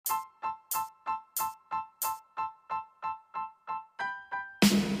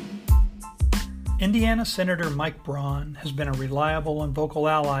Indiana Senator Mike Braun has been a reliable and vocal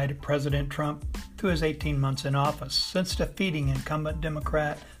ally to President Trump through his 18 months in office since defeating incumbent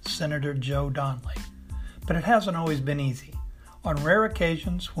Democrat Senator Joe Donnelly. But it hasn't always been easy. On rare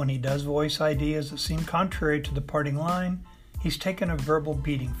occasions, when he does voice ideas that seem contrary to the party line, he's taken a verbal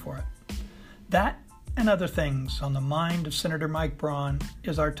beating for it. That and other things on the mind of Senator Mike Braun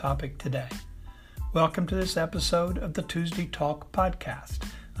is our topic today. Welcome to this episode of the Tuesday Talk podcast.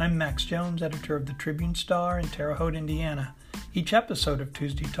 I'm Max Jones, editor of the Tribune-Star in Terre Haute, Indiana. Each episode of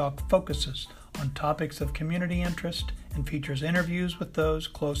Tuesday Talk focuses on topics of community interest and features interviews with those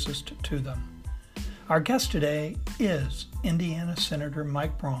closest to them. Our guest today is Indiana Senator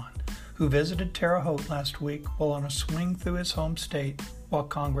Mike Braun, who visited Terre Haute last week while on a swing through his home state while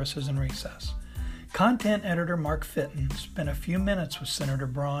Congress is in recess. Content editor Mark Fitton spent a few minutes with Senator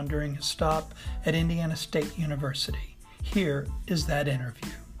Braun during his stop at Indiana State University. Here is that interview.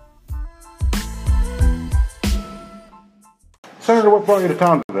 Senator, what brought you to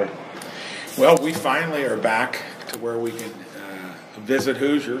town today? Well, we finally are back to where we can visit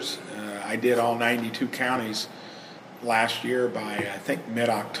Hoosiers. I did all 92 counties last year by, I think,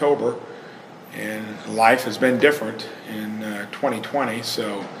 mid-October, and life has been different in 2020,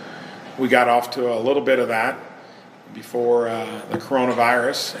 so we got off to a little bit of that before the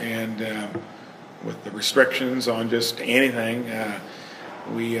coronavirus, and with the restrictions on just anything,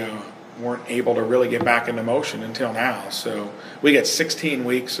 we weren't able to really get back into motion until now. So we get 16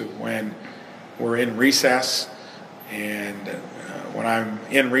 weeks of when we're in recess, and when I'm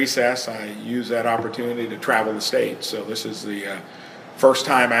in recess, I use that opportunity to travel the state. So this is the first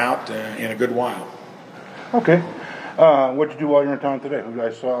time out in a good while. Okay. What'd you do while you were in town today?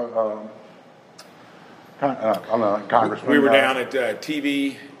 I saw on the congressman. We were down at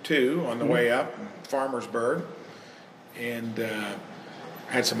TV2 on the way up, Farmersburg, and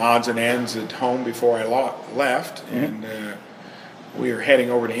had some odds and ends at home before I left, and we are heading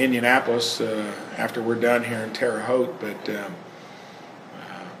over to Indianapolis after we're done here in Terre Haute. But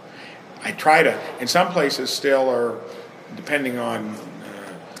I try to, in some places still are, depending on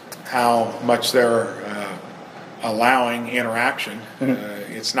how much they're allowing interaction,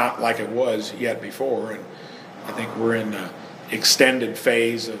 it's not like it was yet before, and I think we're in the extended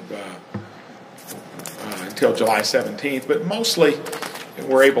phase of until July 17th, but mostly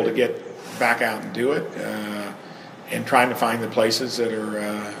we're able to get back out and do it, and trying to find the places that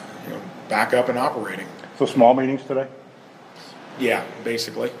are back up and operating. So small meetings today? Yeah,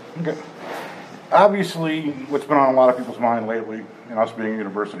 basically. Okay. Obviously, what's been on a lot of people's mind lately, in us being a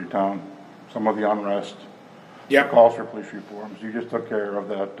university town, some of the unrest, calls for police reforms. You just took care of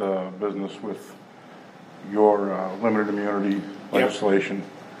that business with your limited immunity legislation.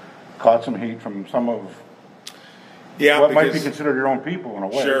 Caught some heat from some of what might be considered your own people in a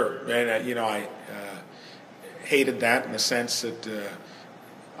way. Sure, and I hated that in the sense that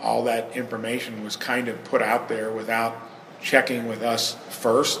all that information was kind of put out there without checking with us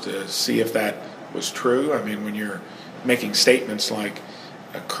first to see if that was true. I mean, when you're making statements like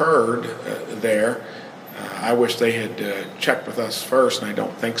occurred there, I wish they had checked with us first, and I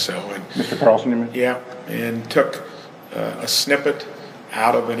don't think so. And Mr. Carlson, you mean? Yeah, and took a snippet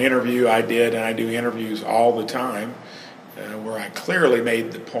out of an interview I did, and I do interviews all the time, where I clearly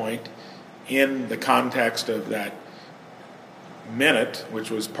made the point in the context of that minute, which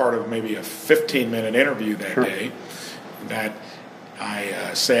was part of maybe a 15-minute interview that day, that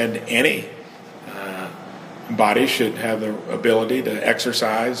I said any body should have the ability to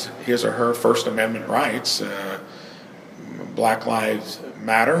exercise his or her First Amendment rights. Black lives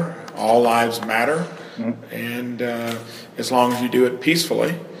matter, all lives matter, and as long as you do it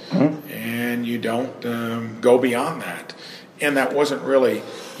peacefully and you don't go beyond that. And that wasn't really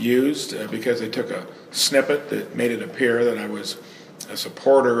used because they took a snippet that made it appear that I was a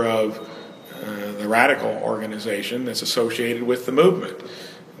supporter of the radical organization that's associated with the movement,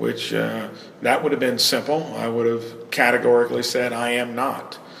 which that would have been simple. I would have categorically said I am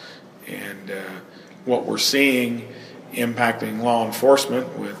not. And what we're seeing impacting law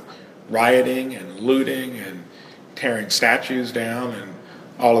enforcement with rioting and looting and tearing statues down and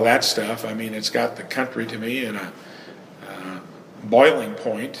all of that stuff, I mean, it's got the country to me in a boiling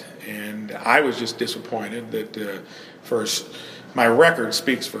point, and I was just disappointed that my record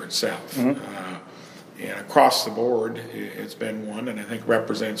speaks for itself. And across the board, it's been one, and I think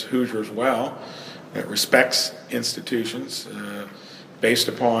represents Hoosiers well, that respects institutions based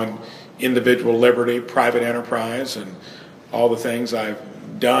upon individual liberty, private enterprise, and all the things I've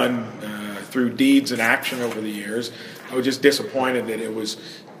done through deeds and action over the years. I was just disappointed that it was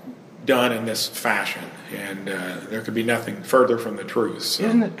done in this fashion, and there could be nothing further from the truth. So.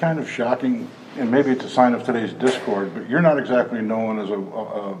 Isn't it kind of shocking, and maybe it's a sign of today's discord, but you're not exactly known as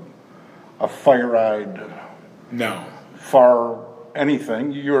a fire-eyed, no, far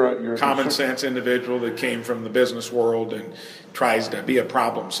anything. You're common sense individual that came from the business world and tries to be a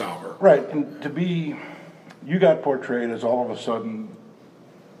problem solver. Right, and you got portrayed as all of a sudden,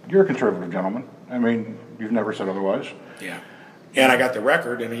 you're a conservative gentleman. I mean, you've never said otherwise. Yeah. And I got the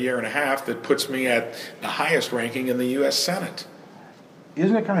record in a year and a half that puts me at the highest ranking in the U.S. Senate.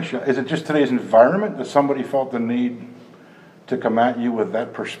 Isn't it kind of shocking? Is it just today's environment that somebody felt the need to come at you with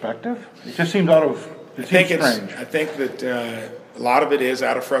that perspective? It just seems strange. I think that a lot of it is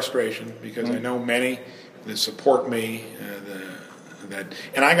out of frustration because I know many that support me,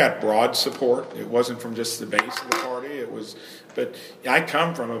 and I got broad support. It wasn't from just the base of the party. But I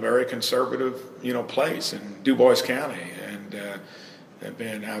come from a very conservative, place in DuBois County, and have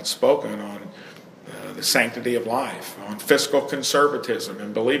been outspoken on the sanctity of life, on fiscal conservatism,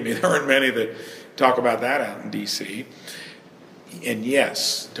 and believe me, there aren't many that talk about that out in D.C. And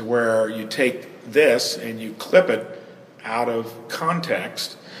yes, to where you take this and you clip it out of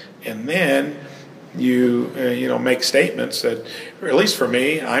context, and then you make statements that, or at least for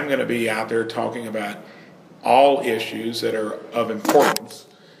me, I'm going to be out there talking about all issues that are of importance,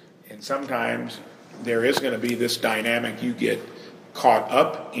 and sometimes there is going to be this dynamic you get caught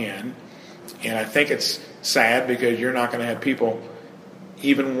up in, and I think it's sad because you're not going to have people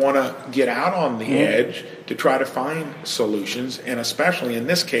even want to get out on the edge to try to find solutions, and especially in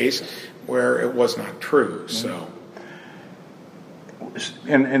this case where it was not true. So,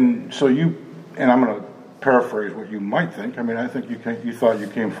 and so and I'm going to paraphrase what you might think. I mean, I think you thought you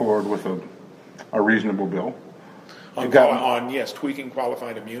came forward with a reasonable bill. Tweaking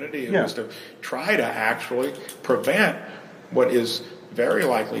qualified immunity. It was to try to actually prevent what is very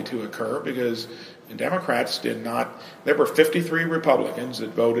likely to occur because the Democrats did not. There were 53 Republicans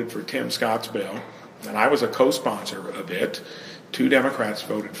that voted for Tim Scott's bill, and I was a co-sponsor of it. 2 Democrats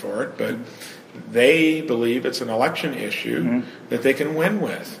voted for it, but they believe it's an election issue that they can win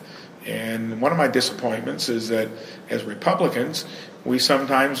with. And one of my disappointments is that as Republicans, we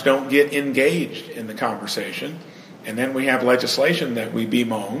sometimes don't get engaged in the conversation, and then we have legislation that we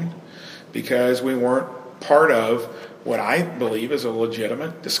bemoan because we weren't part of what I believe is a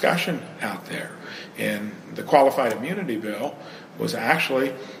legitimate discussion out there. And the qualified immunity bill was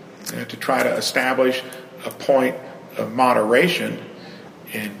actually to try to establish a point of moderation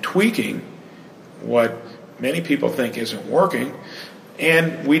and tweaking what many people think isn't working.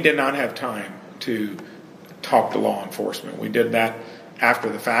 And we did not have time to talk to law enforcement. We did that after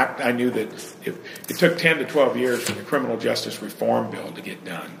the fact. I knew that it took 10 to 12 years for the criminal justice reform bill to get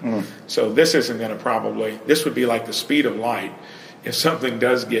done. So this isn't going to this would be like the speed of light if something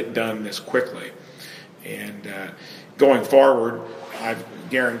does get done this quickly. And going forward, I've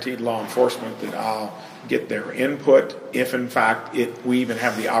guaranteed law enforcement that I'll get their input if, in fact, we even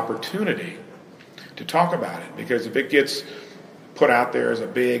have the opportunity to talk about it. Because if it gets put out there as a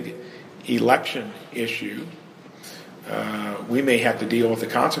big election issue, we may have to deal with the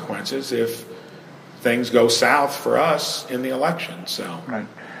consequences if things go south for us in the election. So, right.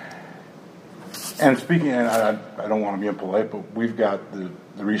 And speaking, and I don't want to be impolite, but we've got the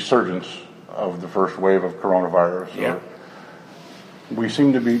resurgence of the first wave of coronavirus. Yeah. We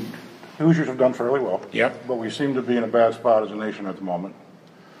seem to be, Hoosiers have done fairly well. Yep. But we seem to be in a bad spot as a nation at the moment.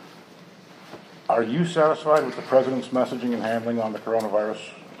 Are you satisfied with the president's messaging and handling on the coronavirus?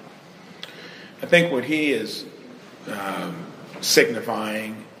 I think what he is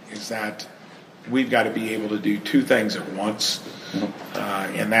signifying is that we've got to be able to do 2 things at once,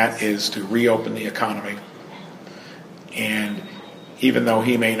 and that is to reopen the economy. And even though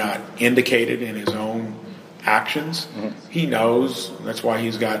he may not indicate it in his own actions, he knows. That's why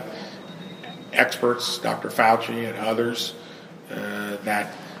he's got experts, Dr. Fauci and others,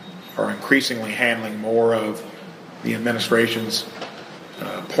 that are increasingly handling more of the administration's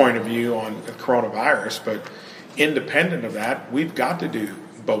point of view on coronavirus. But independent of that, we've got to do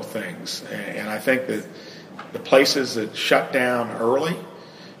both things. And I think that the places that shut down early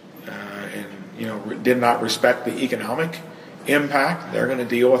and did not respect the economic impact, they're going to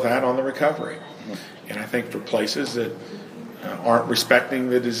deal with that on the recovery. And I think for places that aren't respecting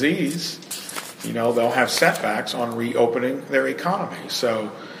the disease, they'll have setbacks on reopening their economy.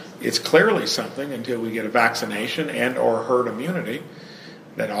 So it's clearly something, until we get a vaccination and or herd immunity,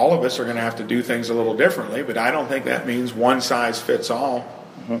 that all of us are going to have to do things a little differently. But I don't think that means one-size-fits-all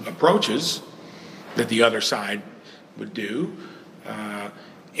approaches that the other side would do,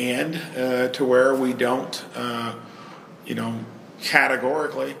 and to where we don't,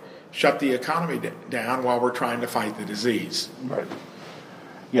 categorically shut the economy down while we're trying to fight the disease. Right.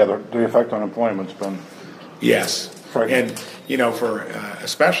 Yeah, the effect on employment's been... Yes. frightening. And, for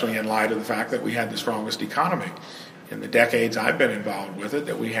especially in light of the fact that we had the strongest economy in the decades I've been involved with it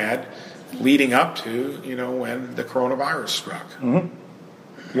that we had leading up to, when the coronavirus struck.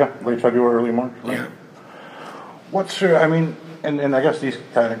 Mm-hmm. Yeah, late February, early March. Right? Yeah. What's and I guess these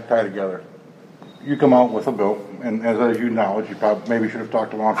tie together. You come out with a bill, and as you acknowledge, you probably maybe should have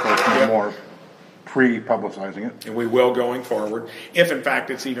talked to law enforcement more pre-publicizing it. And we will going forward, if in fact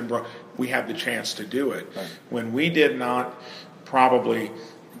it's even we have the chance to do it. Right. When we did not probably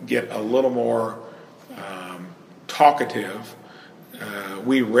get a little more talkative,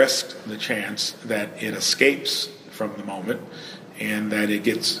 we risked the chance that it escapes from the moment and that it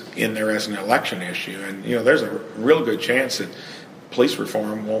gets in there as an election issue. And, there's a real good chance that police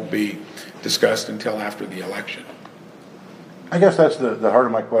reform won't be discussed until after the election. I guess that's the heart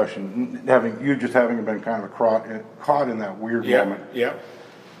of my question. Having been kind of caught in that weird moment. Yeah.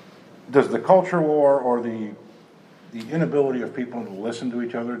 Does the culture war or the inability of people to listen to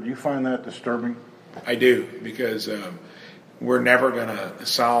each other, do you find that disturbing? I do, because we're never going to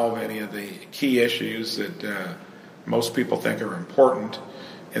solve any of the key issues that most people think are important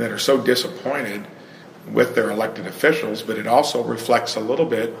and that are so disappointed with their elected officials, but it also reflects a little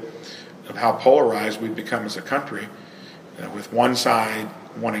bit of how polarized we've become as a country, with one side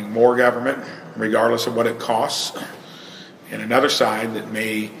wanting more government regardless of what it costs, and another side that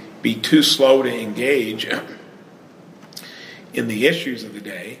may be too slow to engage in the issues of the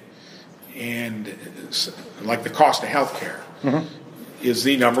day, and like the cost of health care is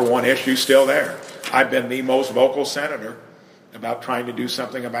the number one issue still there. I've been the most vocal senator about trying to do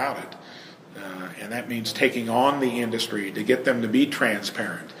something about it. And that means taking on the industry to get them to be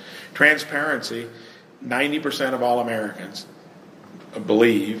transparent. Transparency, 90% of all Americans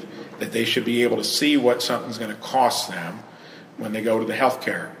believe that they should be able to see what something's going to cost them when they go to the health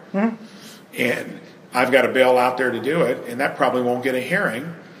care. And I've got a bill out there to do it, and that probably won't get a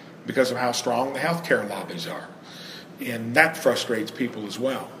hearing because of how strong the health care lobbies are. And that frustrates people as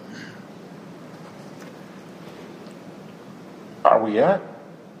well. Are we at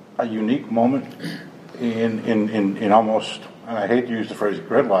a unique moment in almost, and I hate to use the phrase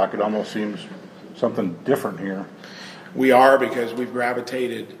gridlock, it almost seems something different here? We are, because we've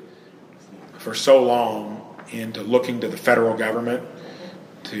gravitated for so long into looking to the federal government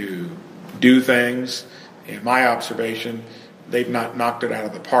to do things. In my observation, they've not knocked it out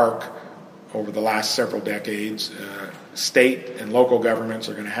of the park over the last several decades. State and local governments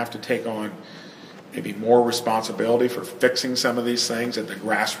are going to have to take on maybe more responsibility for fixing some of these things at the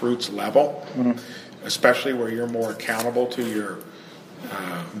grassroots level, especially where you're more accountable to your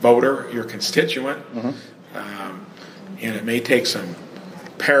voter, your constituent. And it may take some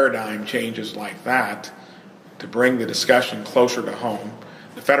paradigm changes like that to bring the discussion closer to home.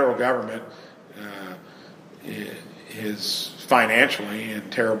 The federal government is financially in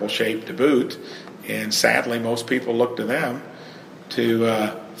terrible shape to boot, and sadly most people look to them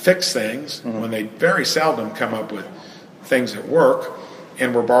to fix things when they very seldom come up with things that work,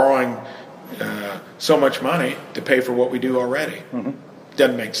 and we're borrowing so much money to pay for what we do already.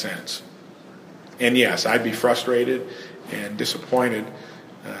 Doesn't make sense. And yes, I'd be frustrated and disappointed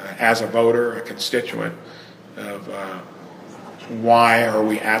as a voter, a constituent, of why are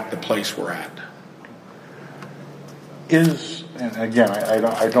we at the place we're at. And again,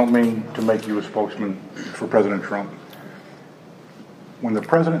 I don't mean to make you a spokesman for President Trump. When the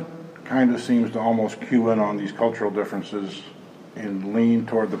president kind of seems to almost cue in on these cultural differences and lean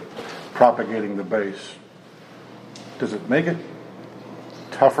toward propagating the base, does it make it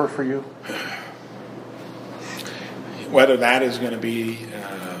tougher for you? Whether that is going to be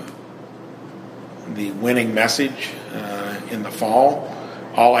the winning message in the fall,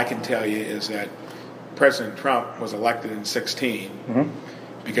 all I can tell you is that President Trump was elected in 2016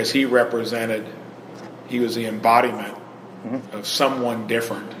 because he was the embodiment of someone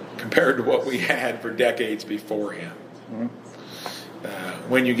different compared to what we had for decades before him.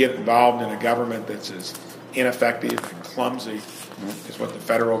 When you get involved in a government that's as ineffective and clumsy as what the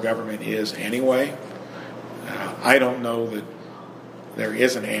federal government is anyway, I don't know that there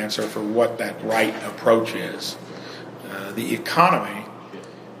is an answer for what that right approach is. The economy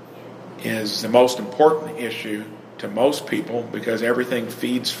is the most important issue to most people because everything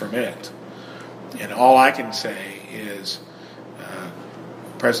feeds from it. And all I can say is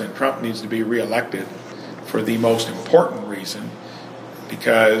President Trump needs to be reelected for the most important reason,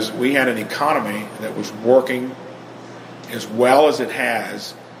 because we had an economy that was working as well as it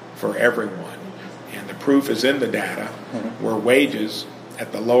has for everyone. And the proof is in the data, where wages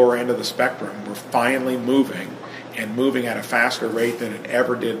at the lower end of the spectrum, we're finally moving, and moving at a faster rate than it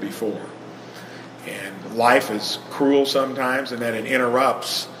ever did before. And life is cruel sometimes, and then it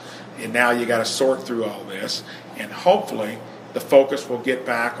interrupts, and now you got to sort through all this, and hopefully the focus will get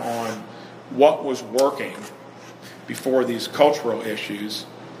back on what was working before these cultural issues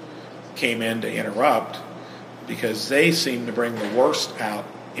came in to interrupt, because they seem to bring the worst out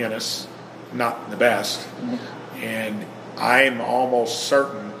in us, not the best. Mm-hmm. And I'm almost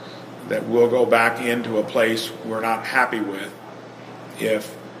certain that we'll go back into a place we're not happy with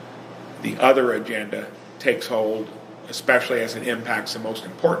if the other agenda takes hold, especially as it impacts the most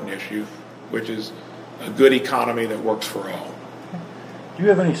important issue, which is a good economy that works for all. Do you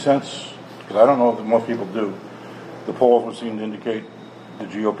have any sense, because I don't know that most people do, the polls would seem to indicate the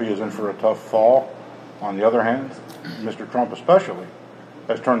GOP is in for a tough fall. On the other hand, Mr. Trump especially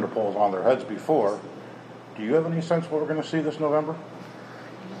has turned the polls on their heads before. Do you have any sense what we're going to see this November?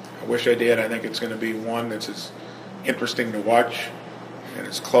 I wish I did. I think it's going to be one that's as interesting to watch and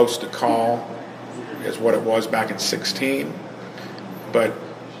as close to call as what it was back in 2016. But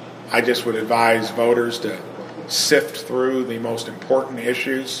I just would advise voters to sift through the most important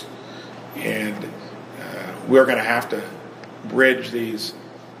issues, and we're going to have to bridge these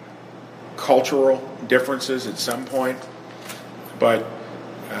cultural differences at some point. But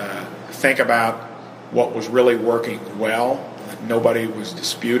think about what was really working well, that nobody was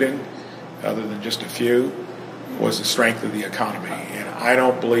disputing, other than just a few, was the strength of the economy. And I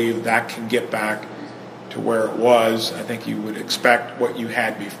don't believe that can get back to where it was. I think you would expect what you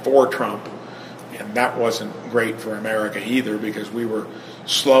had before Trump, and that wasn't great for America either, because we were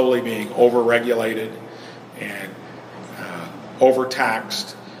slowly being overregulated and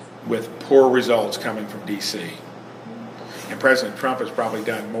overtaxed with poor results coming from D.C. And President Trump has probably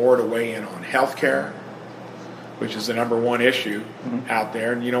done more to weigh in on health care, which is the number one issue out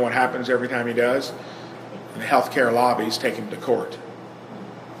there. And you know what happens every time he does? The health care lobbies take him to court.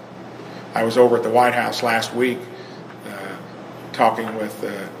 I was over at the White House last week talking with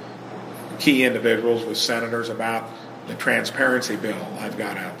key individuals, with senators, about the transparency bill I've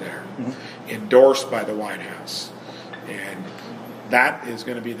got out there, endorsed by the White House. And that is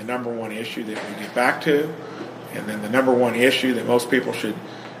going to be the number one issue that we get back to. And then the number one issue that most people should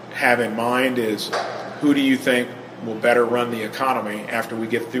have in mind is, who do you think will better run the economy after we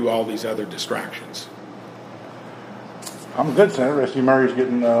get through all these other distractions? I'm good, Senator. I see Murray's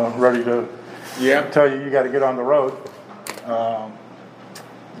getting ready to tell you got to get on the road. The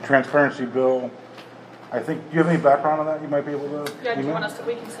transparency bill, I think, do you have any background on that you might be able to? Yeah, do you want us to,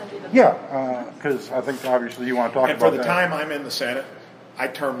 we can send you the... Yeah, because I think obviously you want to talk about that. And for the time I'm in the Senate, I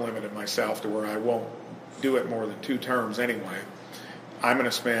term limited myself to where I won't do it more than 2 terms anyway. I'm going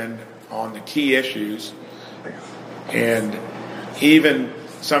to spend on the key issues, and even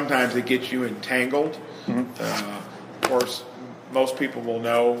sometimes it gets you entangled. Of course, most people will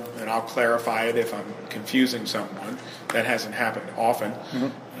know, and I'll clarify it if I'm confusing someone. That hasn't happened often.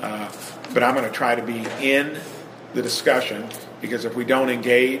 But I'm going to try to be in the discussion, because if we don't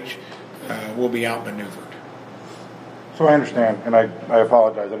engage, we'll be outmaneuvered. So I understand, and I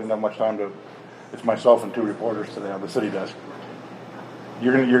apologize. I didn't have much time to. It's myself and 2 reporters today on the city desk.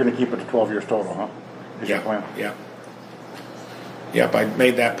 You're going to keep it to 12 years total, huh? Is your plan? Yeah. Yep, I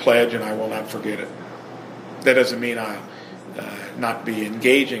made that pledge, and I will not forget it. That doesn't mean I'll not be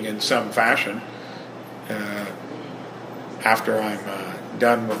engaging in some fashion after I'm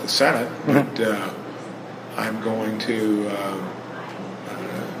done with the Senate, but I'm going to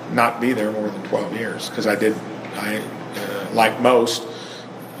not be there more than 12 years, because like most,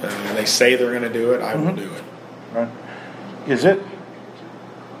 they say they're going to do it, I will do it. Right.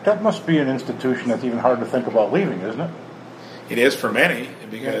 That must be an institution that's even hard to think about leaving, isn't it? It is for many,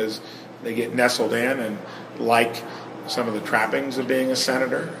 because they get nestled in and like some of the trappings of being a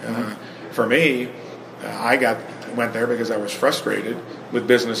senator. For me, I went there because I was frustrated with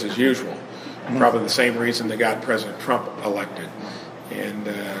business as usual. Probably the same reason they got President Trump elected.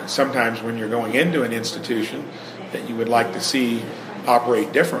 And sometimes when you're going into an institution that you would like to see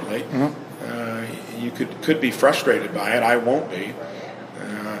operate differently, you could be frustrated by it. I won't be.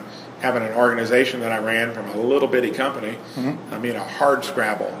 Having an organization that I ran from a little bitty company, I mean a hard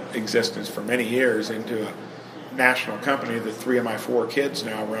scrabble existence for many years, into a national company that 3 of my 4 kids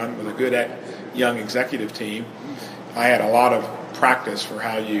now run with a good young executive team. I had a lot of practice for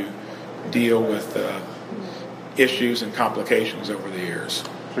how you deal with issues and complications over the years.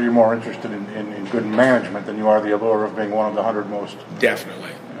 So you're more interested in good management than you are the allure of being one of the 100 most?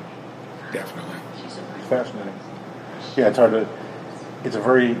 Definitely. Definitely. Fascinating. Yeah, it's hard to... It's a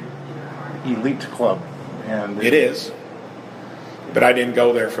very elite club. And it is. But I didn't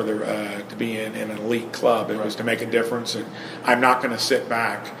go there for to be in an elite club. It was to make a difference, and I'm not going to sit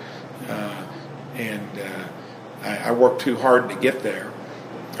back I worked too hard to get there.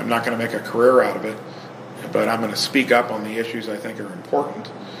 I'm not going to make a career out of it, but I'm going to speak up on the issues I think are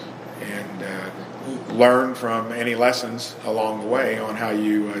important and learn from any lessons along the way on how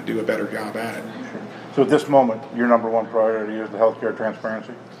you do a better job at it. Sure. So at this moment, your number one priority is the healthcare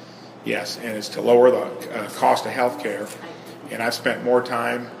transparency? Yes, and it's to lower the cost of healthcare. And I've spent more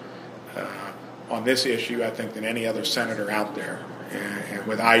time on this issue, I think, than any other senator out there, and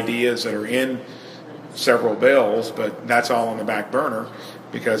with ideas that are in several bills, but that's all on the back burner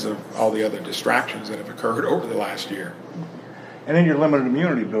because of all the other distractions that have occurred over the last year. And in your limited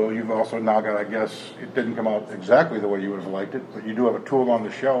immunity bill, you've also now got, I guess, it didn't come out exactly the way you would have liked it, but you do have a tool on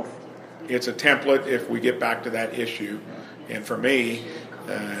the shelf. It's a template if we get back to that issue. And for me,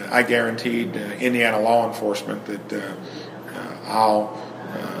 I guaranteed Indiana law enforcement that I'll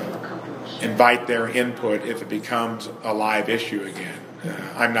invite their input if it becomes a live issue again.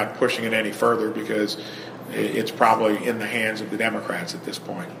 I'm not pushing it any further because it's probably in the hands of the Democrats at this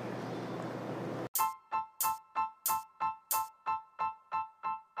point.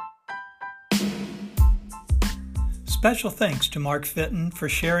 Special thanks to Mark Fitton for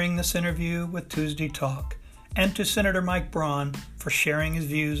sharing this interview with Tuesday Talk, and to Senator Mike Braun for sharing his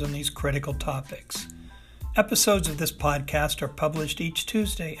views on these critical topics. Episodes of this podcast are published each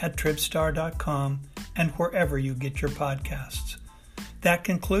Tuesday at Tribune-Star.com and wherever you get your podcasts. That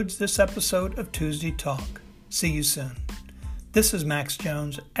concludes this episode of Tuesday Talk. See you soon. This is Max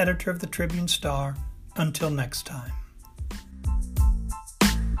Jones, editor of the Tribune-Star. Until next time.